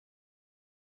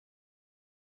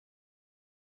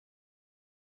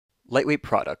Lightweight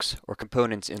products, or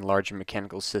components in larger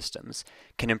mechanical systems,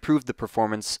 can improve the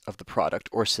performance of the product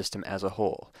or system as a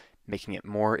whole, making it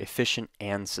more efficient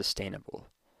and sustainable.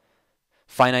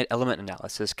 Finite element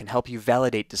analysis can help you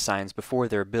validate designs before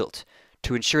they're built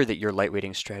to ensure that your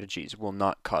lightweighting strategies will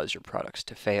not cause your products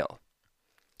to fail.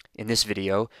 In this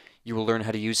video, you will learn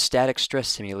how to use static stress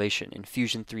simulation in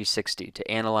Fusion 360 to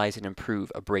analyze and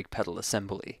improve a brake pedal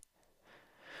assembly.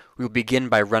 We will begin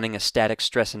by running a static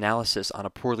stress analysis on a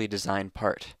poorly designed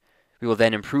part. We will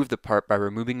then improve the part by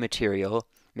removing material,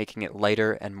 making it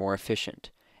lighter and more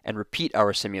efficient, and repeat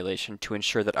our simulation to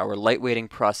ensure that our lightweighting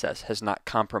process has not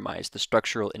compromised the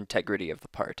structural integrity of the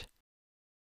part.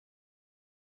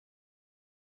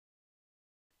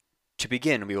 To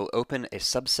begin, we will open a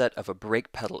subset of a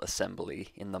brake pedal assembly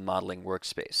in the modeling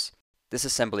workspace. This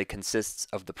assembly consists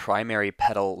of the primary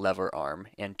pedal lever arm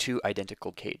and two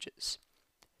identical cages.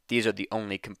 These are the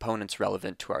only components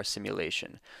relevant to our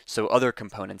simulation, so other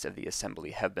components of the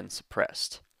assembly have been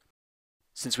suppressed.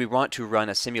 Since we want to run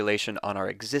a simulation on our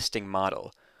existing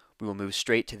model, we will move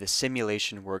straight to the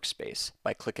Simulation workspace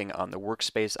by clicking on the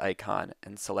Workspace icon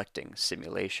and selecting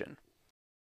Simulation.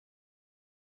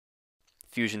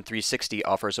 Fusion 360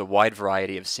 offers a wide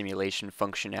variety of simulation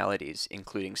functionalities,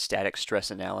 including static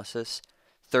stress analysis,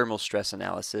 thermal stress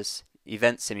analysis,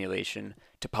 event simulation,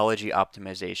 topology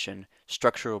optimization,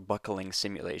 structural buckling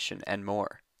simulation, and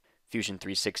more. Fusion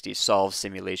 360 solves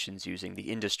simulations using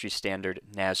the industry standard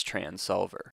Nastran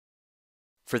solver.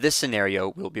 For this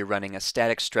scenario, we'll be running a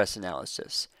static stress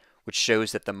analysis, which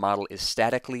shows that the model is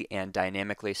statically and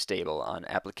dynamically stable on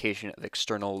application of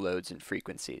external loads and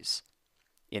frequencies.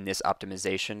 In this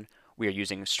optimization, we are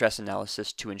using stress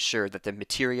analysis to ensure that the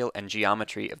material and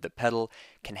geometry of the pedal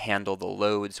can handle the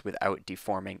loads without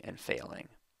deforming and failing.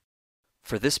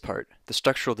 For this part, the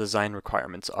structural design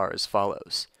requirements are as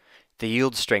follows. The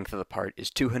yield strength of the part is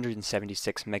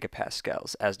 276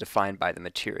 megapascals as defined by the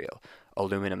material,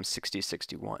 aluminum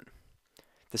 6061.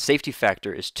 The safety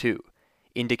factor is 2,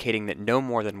 indicating that no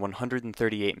more than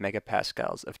 138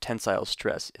 megapascals of tensile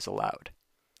stress is allowed.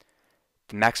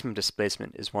 The maximum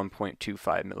displacement is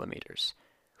 1.25 millimeters.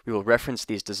 We will reference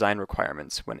these design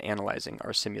requirements when analyzing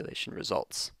our simulation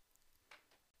results.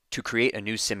 To create a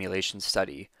new simulation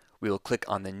study, we will click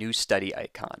on the New Study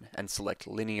icon and select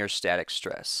Linear Static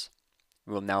Stress.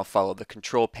 We will now follow the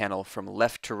control panel from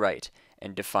left to right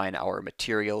and define our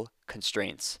material,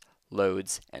 constraints,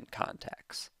 loads, and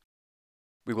contacts.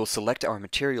 We will select our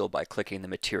material by clicking the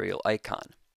Material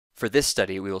icon. For this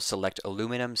study, we will select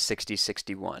aluminum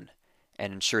 6061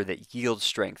 and ensure that yield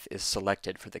strength is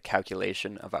selected for the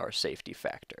calculation of our safety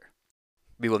factor.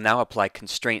 We will now apply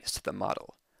constraints to the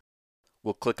model.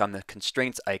 We'll click on the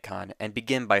Constraints icon and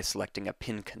begin by selecting a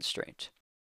pin constraint.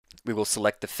 We will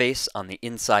select the face on the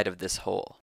inside of this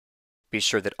hole. Be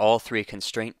sure that all three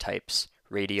constraint types,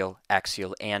 radial,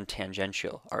 axial, and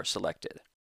tangential, are selected.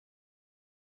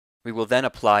 We will then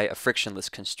apply a frictionless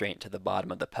constraint to the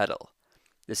bottom of the pedal.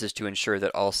 This is to ensure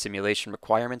that all simulation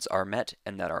requirements are met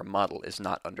and that our model is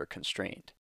not under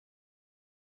constraint.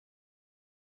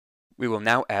 We will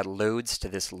now add loads to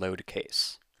this load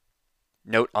case.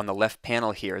 Note on the left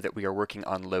panel here that we are working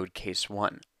on load case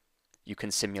 1. You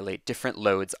can simulate different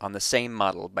loads on the same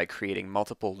model by creating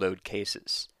multiple load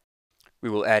cases. We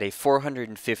will add a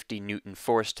 450 Newton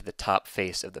force to the top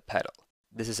face of the pedal.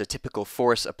 This is a typical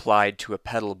force applied to a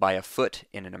pedal by a foot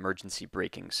in an emergency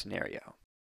braking scenario.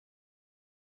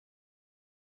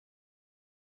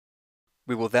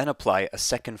 We will then apply a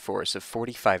second force of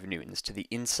 45 newtons to the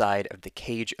inside of the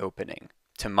cage opening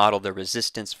to model the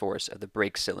resistance force of the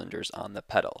brake cylinders on the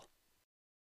pedal.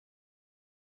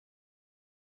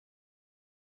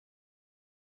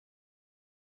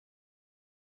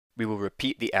 We will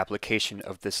repeat the application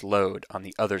of this load on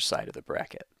the other side of the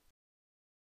bracket.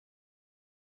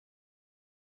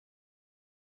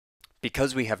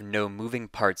 Because we have no moving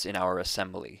parts in our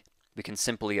assembly, we can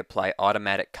simply apply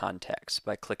automatic contacts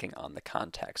by clicking on the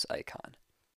Contacts icon.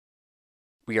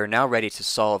 We are now ready to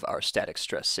solve our static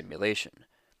stress simulation.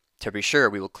 To be sure,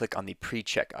 we will click on the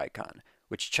Pre-Check icon,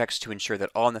 which checks to ensure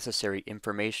that all necessary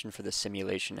information for the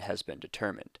simulation has been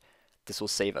determined. This will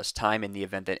save us time in the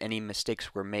event that any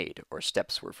mistakes were made or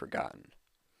steps were forgotten.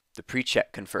 The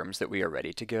Pre-Check confirms that we are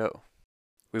ready to go.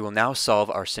 We will now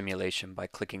solve our simulation by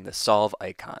clicking the Solve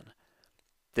icon.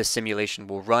 This simulation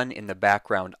will run in the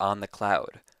background on the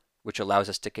cloud, which allows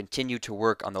us to continue to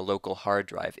work on the local hard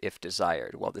drive if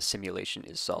desired while the simulation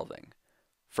is solving.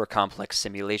 For complex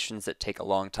simulations that take a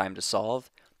long time to solve,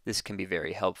 this can be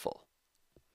very helpful.